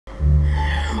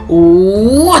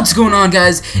What's going on,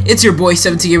 guys? It's your boy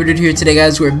 17Gamer here today,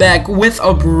 guys. We're back with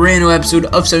a brand new episode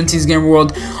of 17's Gamer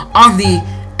World on the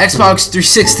Xbox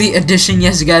 360 edition.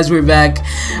 Yes, guys, we're back.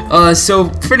 So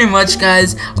pretty much,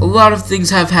 guys, a lot of things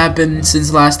have happened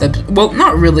since last episode. Well,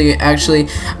 not really, actually.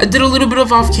 I did a little bit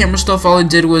of off-camera stuff. All I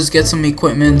did was get some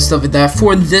equipment and stuff like that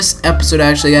for this episode,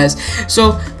 actually, guys.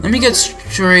 So let me get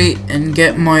straight and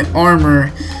get my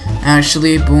armor.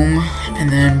 Actually, boom,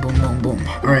 and then boom, boom, boom.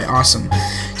 Alright, awesome.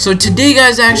 So today,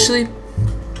 guys, actually,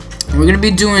 we're gonna be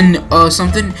doing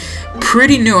something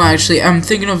pretty new. Actually, I'm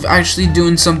thinking of actually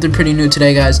doing something pretty new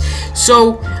today, guys.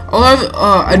 So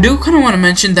I do kind of want to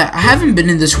mention that I haven't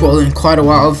been in this world in quite a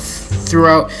while.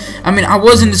 Throughout, I mean, I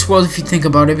was in this world if you think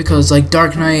about it, because like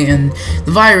Dark Knight and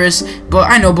the Virus, but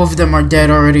I know both of them are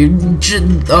dead already.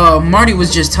 Marty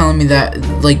was just telling me that,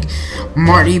 like,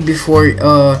 Marty, before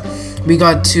we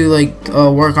got to like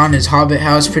work on his Hobbit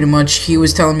house, pretty much, he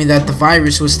was telling me that the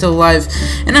Virus was still alive,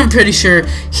 and I'm pretty sure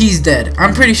he's dead.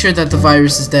 I'm pretty sure that the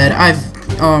Virus is dead.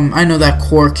 I know that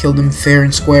Core killed him fair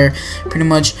and square, pretty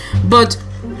much. But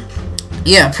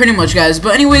yeah, pretty much, guys.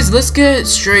 But anyways, let's get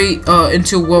straight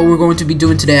into what we're going to be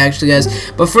doing today, actually,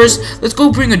 guys. But first, let's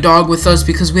go bring a dog with us,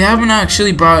 because we haven't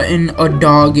actually brought in a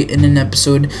dog in an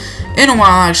episode in a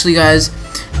while, actually, guys.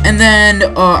 And then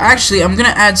actually, I'm gonna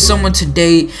add someone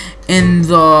today in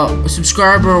the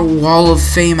subscriber wall of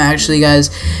fame, actually, guys.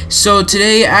 So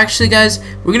today, actually, guys,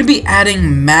 we're gonna be adding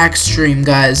Maxstream,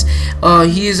 guys.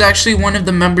 He is actually one of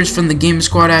the members from the Game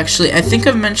Squad. Actually, I think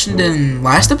I've mentioned in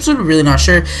last episode, I'm really not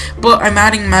sure, but I'm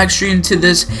adding Maxstream to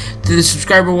the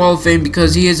subscriber wall of fame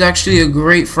because he is actually a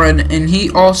great friend. And he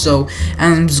also,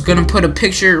 and I'm just gonna put a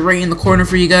picture right in the corner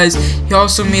for you guys, he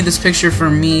also made this picture for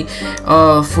me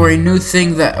for a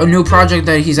new project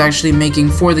that he's actually making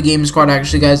for the Game Squad,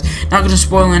 actually, guys. Not gonna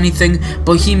spoil anything,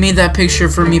 but he made that picture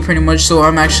for me, pretty much, so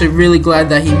I'm actually really glad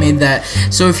that he made that.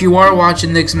 So if you are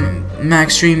watching this,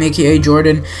 Maxstream, aka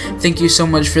Jordan, thank you so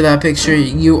much for that picture.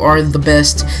 You are the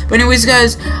best. But anyways,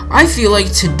 guys, I feel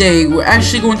like today we're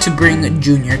actually going to bring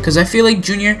Junior, because I feel like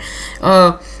Junior,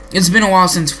 it's been a while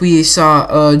since we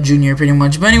saw Junior, pretty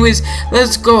much. But anyways,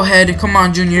 let's go ahead. Come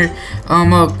on, Junior.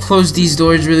 I'll close these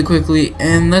doors really quickly,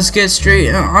 and let's get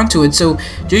straight onto it. So,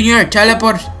 Junior,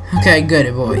 teleport. Okay,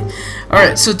 good boy.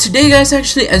 Alright, so today, guys,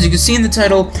 actually, as you can see in the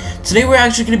title, today we're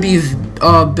actually going to be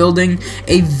building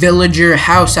a villager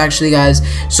house, actually, guys.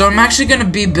 So I'm actually going to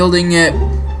be building it,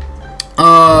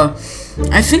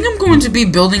 I think I'm going to be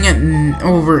building it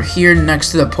over here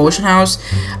next to the potion house.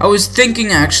 I was thinking,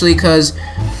 actually, because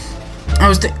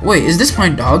wait, is this my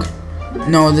dog?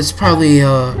 No, that's probably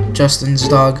Justin's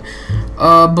dog.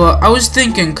 But I was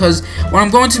thinking, because what I'm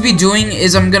going to be doing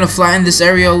is I'm going to flatten this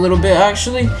area a little bit,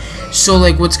 actually. So,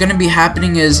 like, what's going to be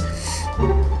happening is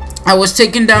I was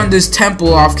taking down this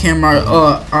temple off camera,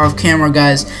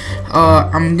 guys.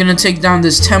 I'm going to take down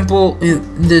this temple,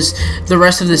 the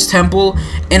rest of this temple,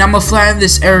 and I'm going to flatten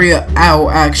this area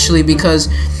out, actually, because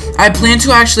I plan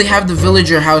to actually have the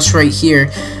villager house right here.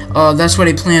 That's what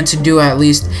I plan to do, at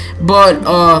least. But,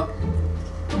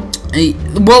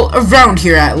 well, around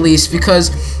here at least,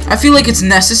 because I feel like it's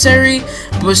necessary.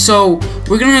 But so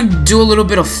we're gonna do a little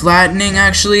bit of flattening,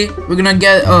 actually. We're gonna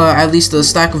get at least a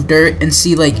stack of dirt and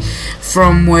see, like,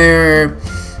 from where,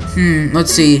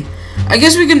 let's see, I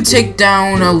guess we can take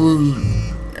down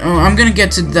I'm gonna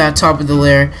get to that top of the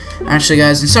layer, actually,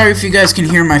 guys. And sorry if you guys can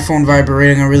hear my phone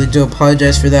vibrating, I really do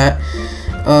apologize for that.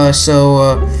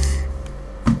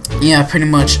 Yeah, pretty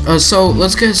much. So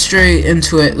let's get straight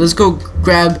into it. Let's go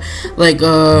grab, like,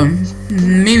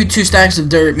 maybe 2 stacks of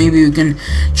dirt. Maybe we can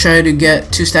try to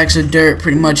get 2 stacks of dirt,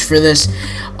 pretty much, for this.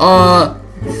 A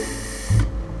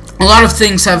lot of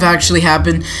things have actually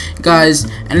happened, guys,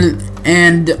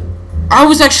 and I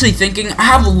was actually thinking, I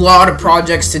have a lot of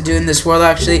projects to do in this world,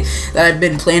 actually, that I've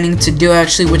been planning to do,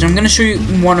 actually, which I'm gonna show you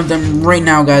one of them right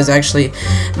now, guys, actually,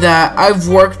 that I've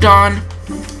worked on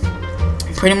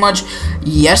pretty much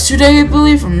yesterday, I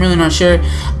believe. I'm really not sure,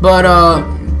 but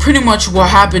pretty much what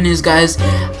happened is, guys,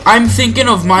 I'm thinking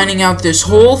of mining out this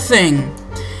whole thing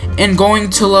and going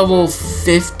to level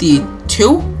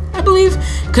 52, I believe,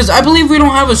 because I believe we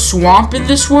don't have a swamp in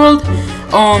this world.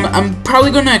 I'm probably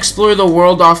gonna explore the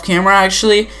world off camera,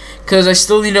 actually, because I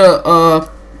still need to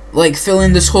like fill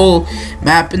in this whole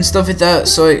map and stuff like that,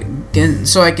 so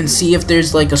I can see if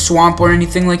there's like a swamp or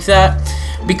anything like that.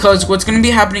 Because what's gonna be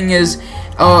happening is,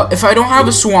 if I don't have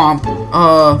a swamp,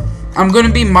 I'm gonna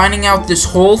be mining out this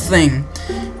whole thing,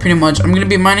 pretty much. I'm gonna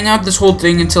be mining out this whole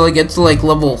thing until I get to like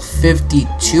level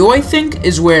 52, I think,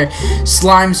 is where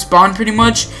slime spawn, pretty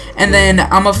much. And then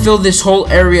I'm gonna fill this whole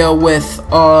area with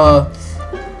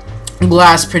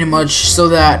glass pretty much, so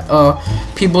that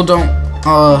people don't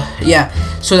yeah,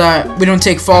 so that we don't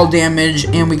take fall damage,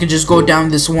 and we can just go down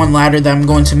this one ladder that I'm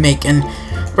going to make. And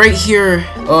right here,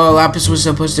 Lapis was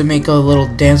supposed to make a little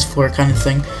dance floor kind of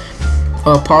thing,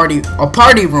 a party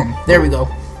room. There we go,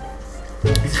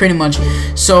 pretty much.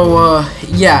 So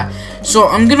yeah, so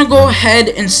I'm gonna go ahead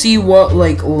and see what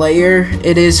like layer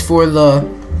it is for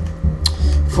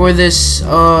this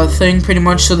thing, pretty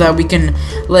much, so that we can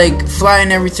like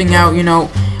flatten everything out, you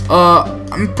know.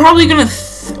 I'm probably gonna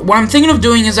what I'm thinking of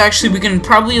doing is actually we can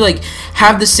probably like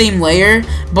have the same layer,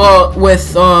 but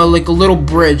with like a little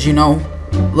bridge, you know,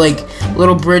 like a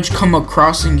little bridge come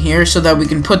across in here, so that we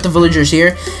can put the villagers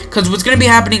here. Because what's gonna be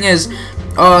happening is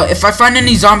if I find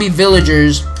any zombie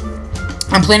villagers,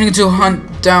 I'm planning to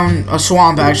hunt down a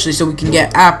swamp actually, so we can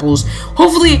get apples.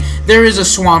 Hopefully there is a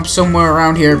swamp somewhere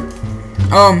around here.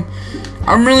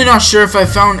 I'm really not sure if I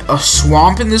found a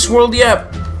swamp in this world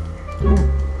yet,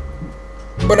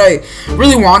 but I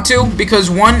really want to, because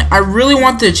one, I really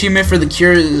want the achievement for the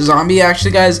cure zombie.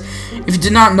 Actually, guys, if you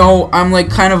did not know, I'm like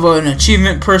kind of an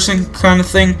achievement person kind of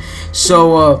thing.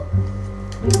 So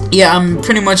yeah, I'm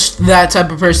pretty much that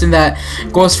type of person that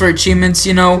goes for achievements,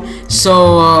 you know.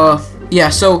 So yeah,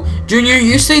 so Junior,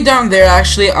 you stay down there.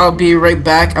 Actually, I'll be right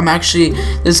back. I'm actually,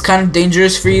 this is kind of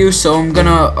dangerous for you, so I'm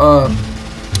gonna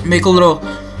make a little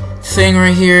thing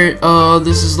right here.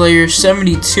 This is layer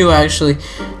 72 actually.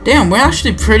 Damn, we're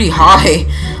actually pretty high,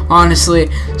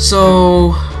 honestly.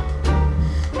 So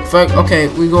if I, okay,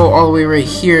 we go all the way right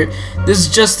here. This is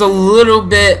just a little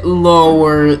bit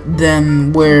lower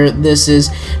than where this is.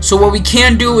 So what we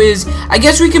can do is, I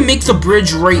guess we can make the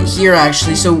bridge right here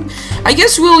actually. So I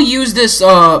guess we'll use this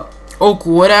oak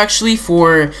wood actually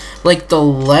for like the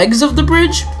legs of the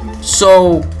bridge.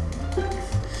 So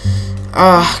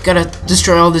gotta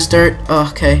destroy all this dirt.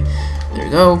 Okay, there we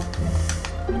go.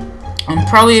 I'm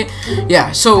probably,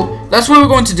 yeah, so that's what we're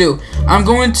going to do. I'm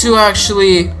going to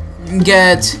actually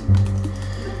get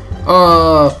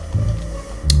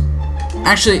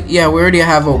actually, yeah, we already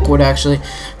have oak wood actually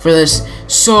for this.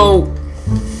 So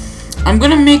I'm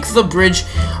gonna make the bridge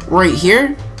right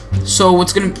here. So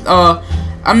what's gonna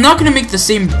I'm not gonna make the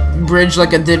same bridge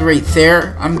like I did right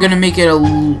there. I'm gonna make it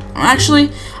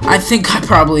actually, I think I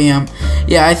probably am.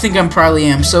 Yeah, I think I probably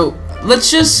am. So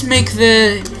let's just make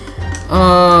the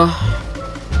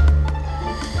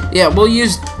yeah, we'll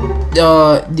use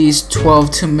these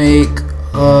 12 to make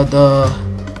the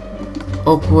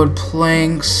oak wood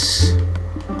planks.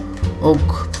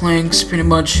 Oak planks, pretty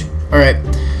much. Alright,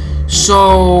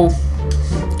 so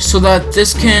that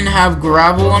this can have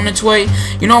gravel on its way.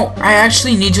 You know, I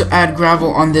actually need to add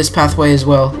gravel on this pathway as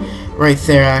well, right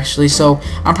there actually. So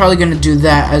I'm probably gonna do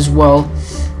that as well.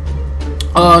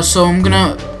 So I'm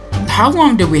gonna, how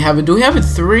long did we have it? Do we have it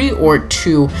 3 or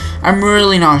 2? I'm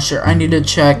really not sure. I need to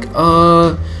check.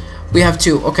 We have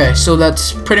 2. Okay, so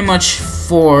that's pretty much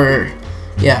 4.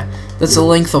 Yeah, that's a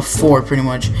length of 4 pretty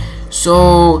much.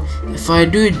 So if I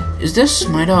do it, is this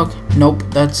my dog? Nope,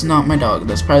 that's not my dog.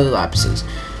 That's probably Lapis's.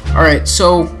 Alright,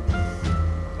 so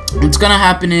what's gonna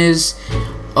happen is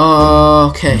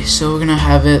okay, so we're gonna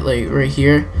have it like right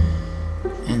here,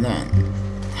 and then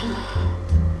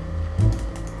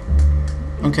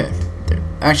okay, there.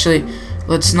 Actually,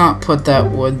 let's not put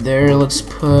that wood there. Let's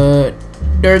put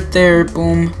dirt there.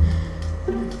 Boom,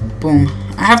 boom.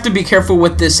 I have to be careful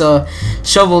with this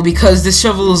shovel, because this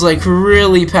shovel is like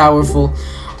really powerful.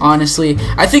 Honestly,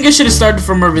 I think I should have started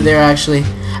from over there. Actually,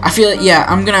 I feel like, yeah,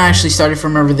 I'm gonna actually start it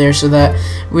from over there so that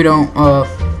we don't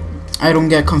I don't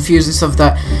get confused and stuff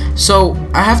like that. So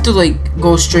I have to like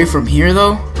go straight from here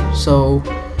though. So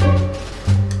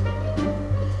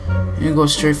you go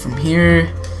straight from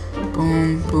here.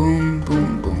 Boom, boom,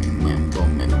 boom, boom, and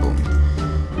boom, and boom.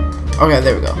 Okay,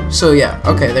 there we go. So yeah,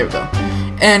 okay, there we go.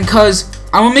 And cause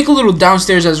I'm gonna make a little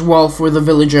downstairs as well for the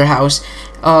villager house.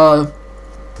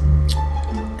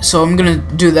 So I'm gonna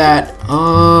do that.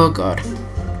 Oh god,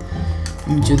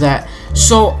 I'm gonna do that.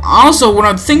 So also, what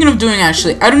I'm thinking of doing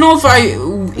actually, I don't know if I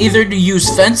either to use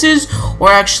fences or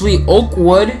actually oak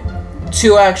wood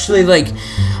to actually like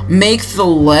make the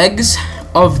legs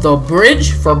of the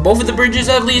bridge for both of the bridges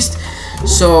at least.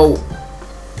 So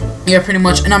yeah, pretty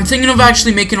much. And I'm thinking of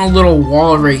actually making a little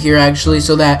wall right here actually,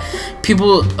 so that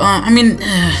people I mean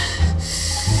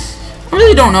I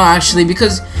really don't know actually,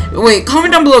 because wait,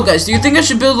 comment down below guys, do you think I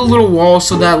should build a little wall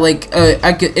so that like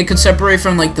it could separate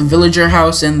from like the villager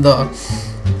house and the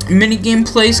mini game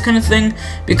place kind of thing?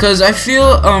 Because I feel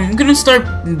I'm gonna start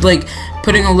like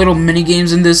putting a little mini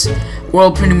games in this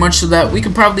world pretty much, so that we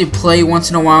could probably play once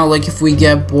in a while, like if we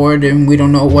get bored and we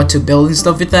don't know what to build and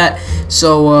stuff like that.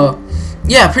 So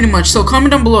yeah, pretty much. So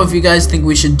comment down below if you guys think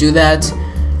we should do that.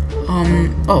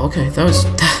 Oh, okay,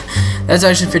 that's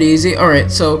actually pretty easy. Alright,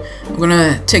 so I'm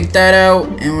gonna take that out,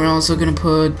 and we're also gonna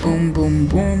put boom, boom,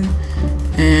 boom,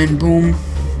 and boom.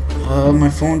 My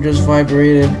phone just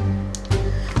vibrated.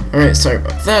 Alright, sorry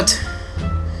about that.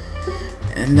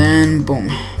 And then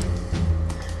boom.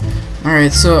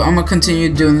 Alright, so I'm gonna continue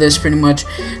doing this pretty much.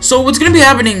 So what's gonna be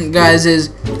happening, guys, is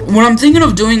what I'm thinking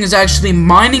of doing is actually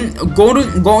mining,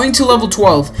 going to level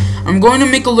 12. I'm going to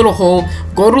make a little hole,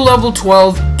 go to level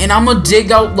 12, and I'm gonna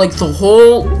dig out like the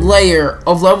whole layer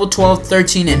of level 12,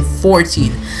 13, and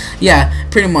 14. Yeah,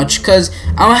 pretty much, because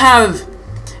I'm gonna have,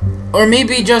 or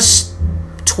maybe just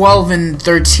 12 and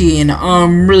 13.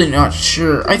 I'm really not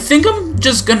sure. I think I'm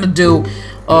just gonna do,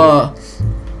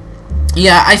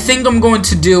 yeah, I think I'm going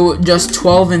to do just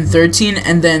 12 and 13,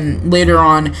 and then later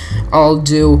on I'll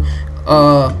do,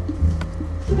 oh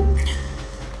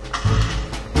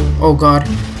god.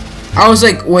 I was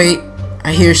like, wait,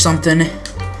 I hear something.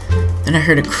 Then I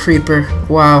heard a creeper.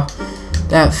 Wow,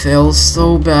 that fails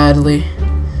so badly.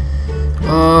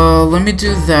 Let me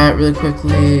do that really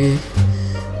quickly.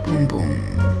 Boom, boom,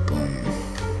 boom.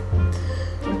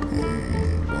 Boom, boom,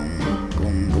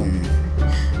 boom, boom.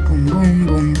 Boom, boom,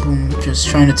 boom, boom. Just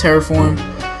trying to terraform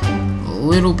a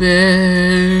little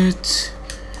bit.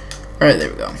 Alright, there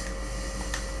we go.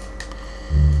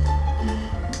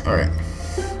 Alright.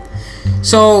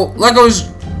 So, like I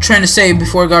was trying to say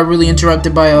before I got really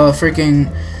interrupted by a freaking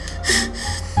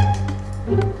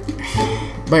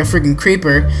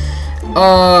creeper,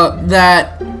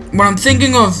 that what I'm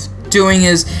thinking of doing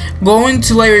is going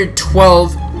to layer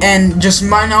 12 and just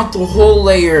mine out the whole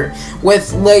layer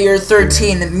with layer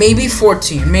 13, maybe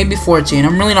 14,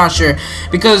 I'm really not sure,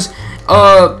 because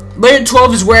layer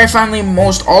 12 is where I finally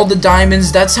most all the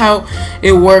diamonds. That's how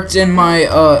it worked in my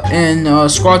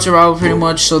Squad Survival pretty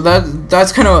much. So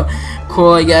that's kind of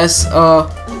cool, I guess.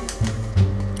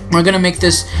 We're gonna make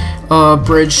this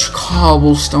bridge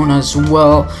cobblestone as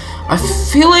well. I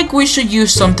feel like we should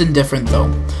use something different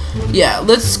though. Yeah,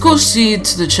 let's go see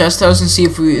to the chest house and see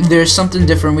if there's something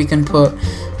different we can put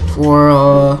for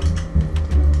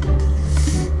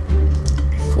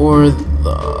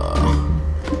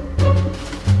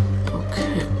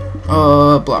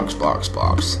the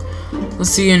blocks. Let's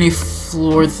see any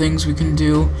floor things we can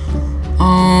do.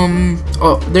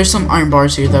 Oh, there's some iron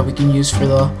bars here that we can use for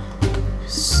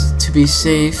to be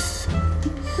safe.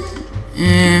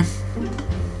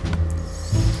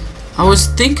 I was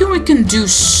thinking we can do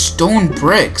stone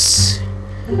bricks.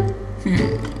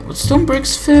 Would stone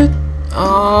bricks fit?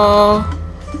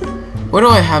 Where do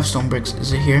I have stone bricks?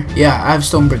 Is it here? Yeah, I have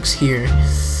stone bricks here.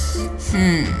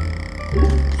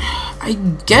 I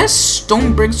guess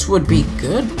stone bricks would be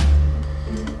good.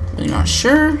 Really not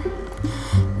sure.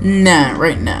 Nah,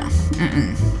 right now.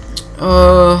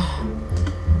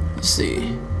 Let's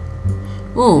see.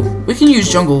 Oh, we can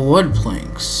use jungle wood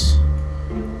planks.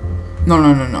 No.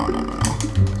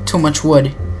 Too much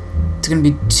wood. It's gonna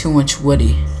be too much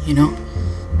woody, you know?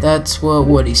 That's what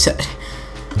Woody said.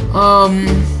 We're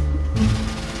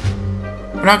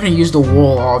not gonna use the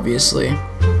wool, obviously.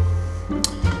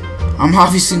 I'm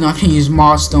obviously not gonna use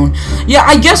moss stone. Yeah,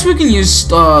 I guess we can use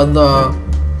the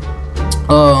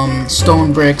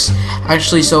stone bricks.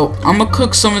 Actually, so I'm gonna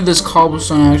cook some of this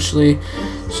cobblestone actually,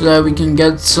 so that we can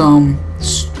get some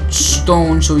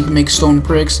stone, so we can make stone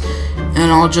bricks.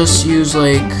 And I'll just use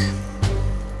like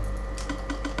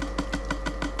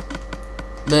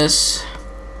this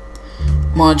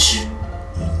much.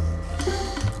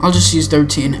 I'll just use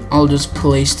 13. I'll just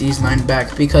place these 9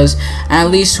 back because I at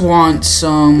least want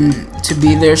some to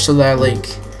be there so that,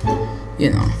 like, you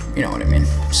know what I mean.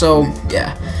 So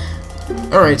yeah.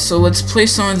 Alright, so let's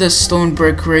place some of this stone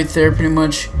brick right there pretty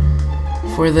much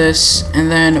for this. And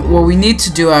then what we need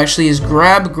to do actually is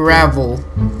grab gravel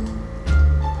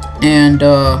and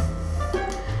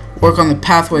work on the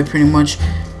pathway pretty much.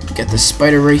 Get the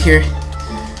spider right here.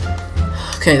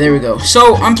 Okay, there we go.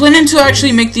 So I'm planning to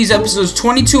actually make these episodes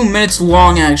 22 minutes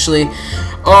long actually,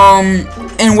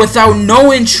 and without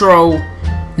no intro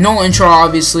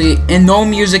obviously, and no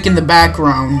music in the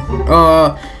background,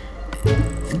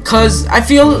 because I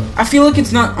feel like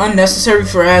it's not unnecessary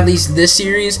for at least this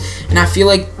series, and I feel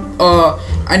like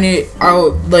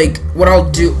what I'll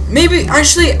do, maybe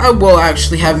actually I will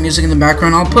actually have music in the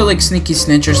background. I'll put like Sneaky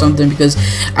Snitch or something because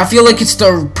I feel like it's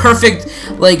the perfect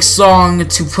like song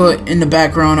to put in the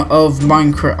background of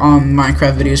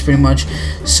Minecraft videos pretty much.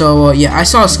 So yeah, I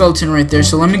saw a skeleton right there,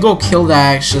 so let me go kill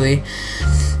that actually.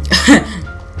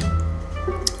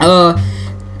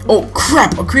 Oh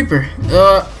crap, a creeper.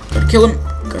 Gotta kill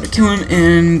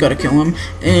him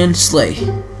and slay.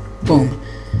 Boom.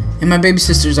 And my baby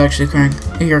sister's actually crying.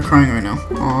 You're crying right now.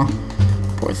 Aw,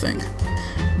 poor thing.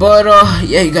 But,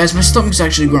 yeah, you guys, my stomach's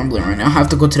actually grumbling right now. I have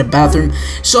to go to the bathroom.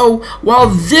 So, while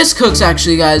this cooks,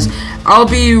 actually, guys, I'll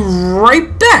be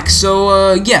right back.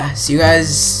 So, yeah, see you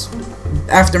guys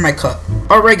after my cut.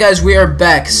 Alright, guys, we are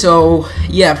back. So,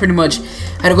 yeah, pretty much,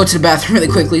 I had to go to the bathroom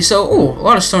really quickly. So, oh, a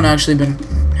lot of stone actually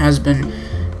has been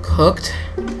cooked.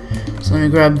 So, let me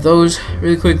grab those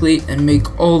really quickly and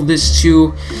make all this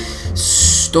to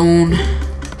stone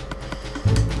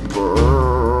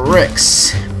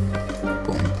bricks.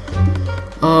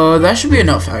 That should be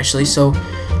enough, actually, so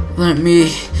let me,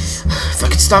 if I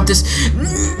could stop this.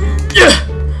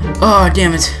 Oh,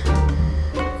 damn it.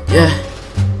 Yeah.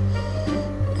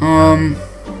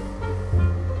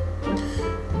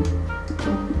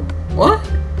 What?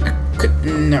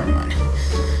 Never mind.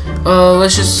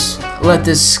 Let's just let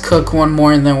this cook one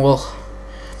more, and then we'll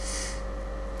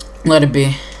let it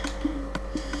be.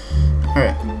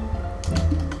 Alright.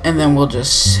 And then we'll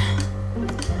just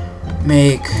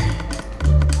make...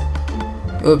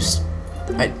 Oops,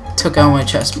 I took out my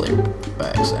chest plate by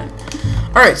accident.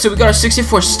 Alright, so we got a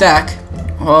 64 stack.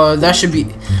 That should be...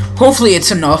 Hopefully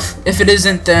it's enough. If it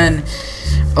isn't, then...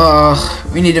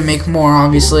 we need to make more,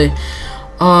 obviously.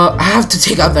 I have to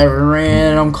take out that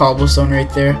random cobblestone right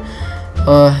there.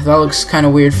 That looks kind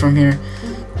of weird from here.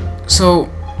 So,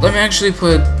 let me actually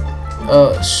put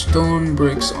stone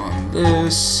bricks on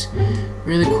this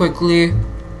really quickly.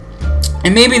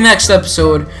 And maybe next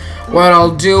episode, what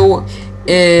I'll do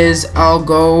is I'll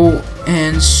go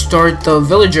and start the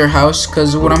villager house,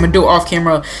 because what I'm gonna do off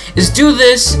camera is do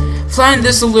this, flatten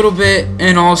this a little bit,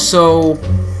 and also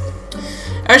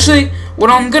actually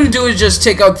what I'm gonna do is just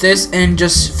take out this and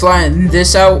just flatten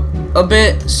this out a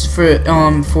bit for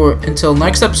until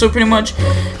next episode. Pretty much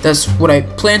that's what I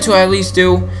plan to at least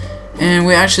do. And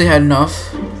we actually had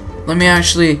enough. Let me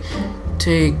actually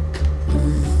take,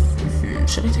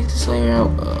 should I take this layer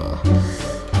out?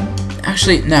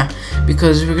 Actually, nah,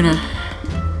 because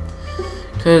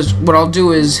what I'll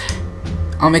do is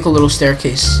I'll make a little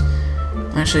staircase.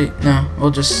 Actually, nah,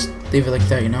 we'll just leave it like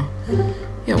that, you know?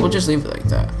 Yeah, we'll just leave it like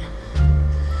that.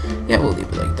 Yeah, we'll leave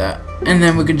it like that. And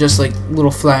then we can just, like,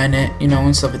 little flatten it, you know,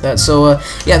 and stuff like that. So,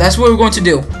 yeah, that's what we're going to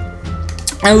do.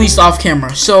 At least off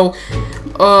camera. So,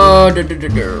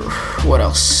 what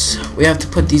else? We have to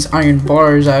put these iron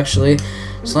bars, actually.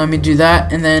 So let me do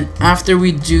that, and then after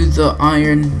we do the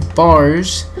iron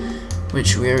bars,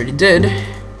 which we already did,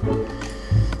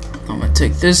 I'm gonna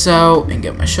take this out and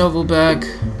get my shovel back.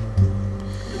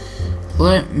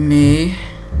 Let me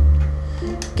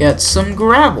get some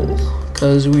gravel,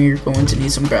 because we're going to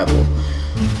need some gravel.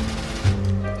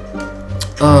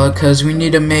 Because we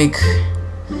need to make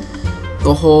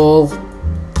the whole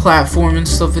platform and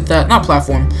stuff like that. Not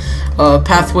platform,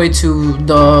 pathway to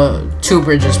the 2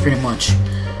 bridges, pretty much.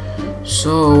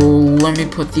 So let me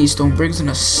put these stone bricks on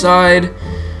the side,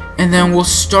 and then we'll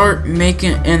start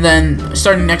making, and then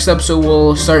starting next episode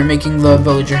we'll start making the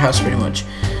villager house, pretty much.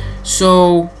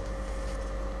 So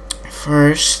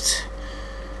first,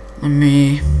 let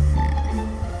me,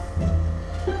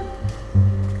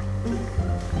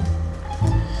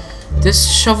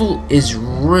 this shovel is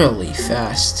really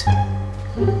fast.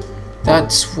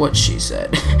 That's what she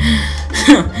said.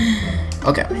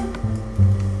 Okay.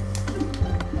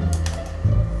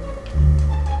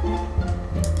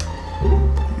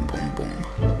 Boom, boom,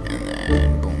 and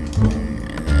then boom, boom,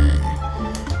 and then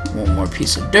one more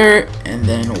piece of dirt, and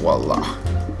then voila.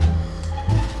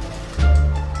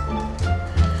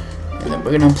 And then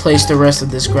we're gonna place the rest of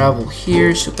this gravel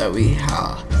here so that we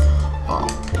have a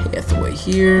pathway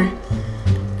here,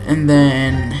 and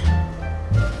then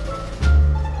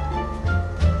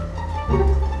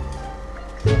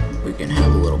we can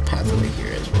have a little pathway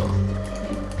here as well.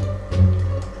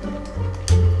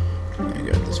 Let me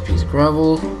grab this piece of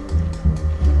gravel.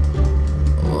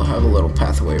 We'll have a little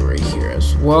pathway right here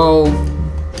as well.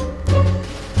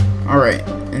 Alright,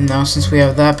 and now since we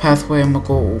have that pathway, I'm gonna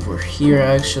go over here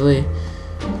actually.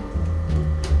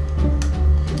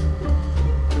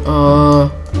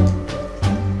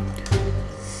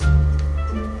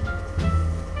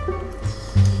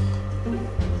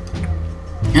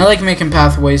 I like making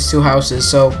pathways to houses,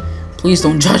 so please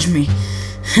don't judge me.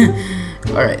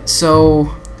 Alright, so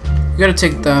we gotta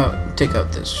take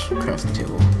out this crafting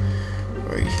table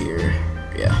right here.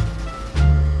 Yeah.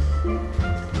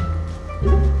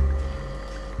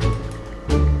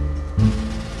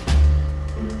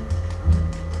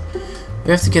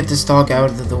 We have to get this dog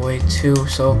out of the way too,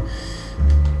 so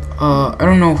I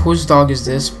don't know whose dog is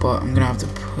this, but I'm gonna have to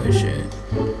push it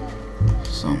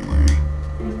somewhere.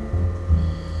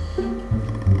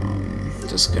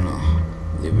 just gonna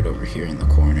leave it over here in the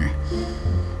corner.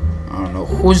 I don't know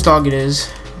whose dog it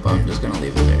is, but I'm just gonna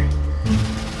leave it there.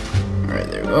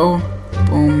 Alright, there we go.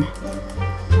 Boom.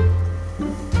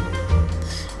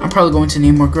 I'm probably going to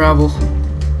need more gravel.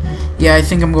 Yeah, I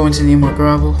think I'm going to need more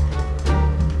gravel.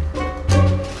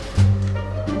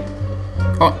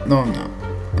 Oh, no, I'm not.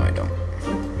 No, I don't.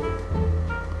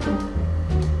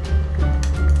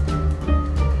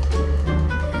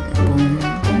 Boom,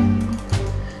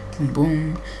 boom,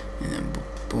 boom, and then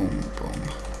boom, boom.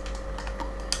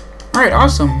 Alright,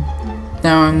 awesome.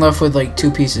 Now I'm left with like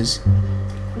 2 pieces.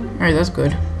 Alright, that's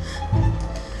good.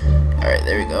 Alright,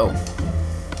 there we go.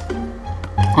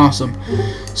 Awesome.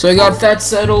 So I got that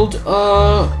settled.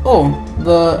 Oh,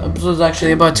 the episode's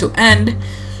actually about to end.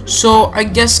 So I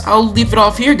guess I'll leave it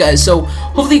off here, guys. So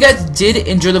hopefully you guys did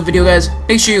enjoy the video, guys.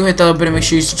 Make sure you hit that button. Make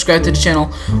sure you subscribe to the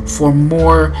channel for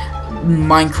more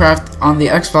Minecraft on the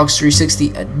Xbox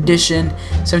 360 edition.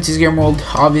 17th Gamer World,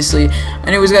 obviously.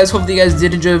 Anyways, guys, hopefully you guys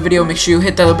did enjoy the video. Make sure you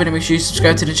hit that button. Make sure you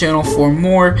subscribe to the channel for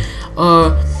more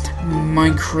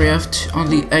Minecraft on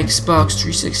the Xbox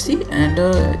 360. And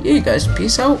yeah, you guys,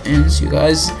 peace out, and see you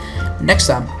guys next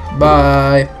time.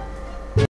 Bye.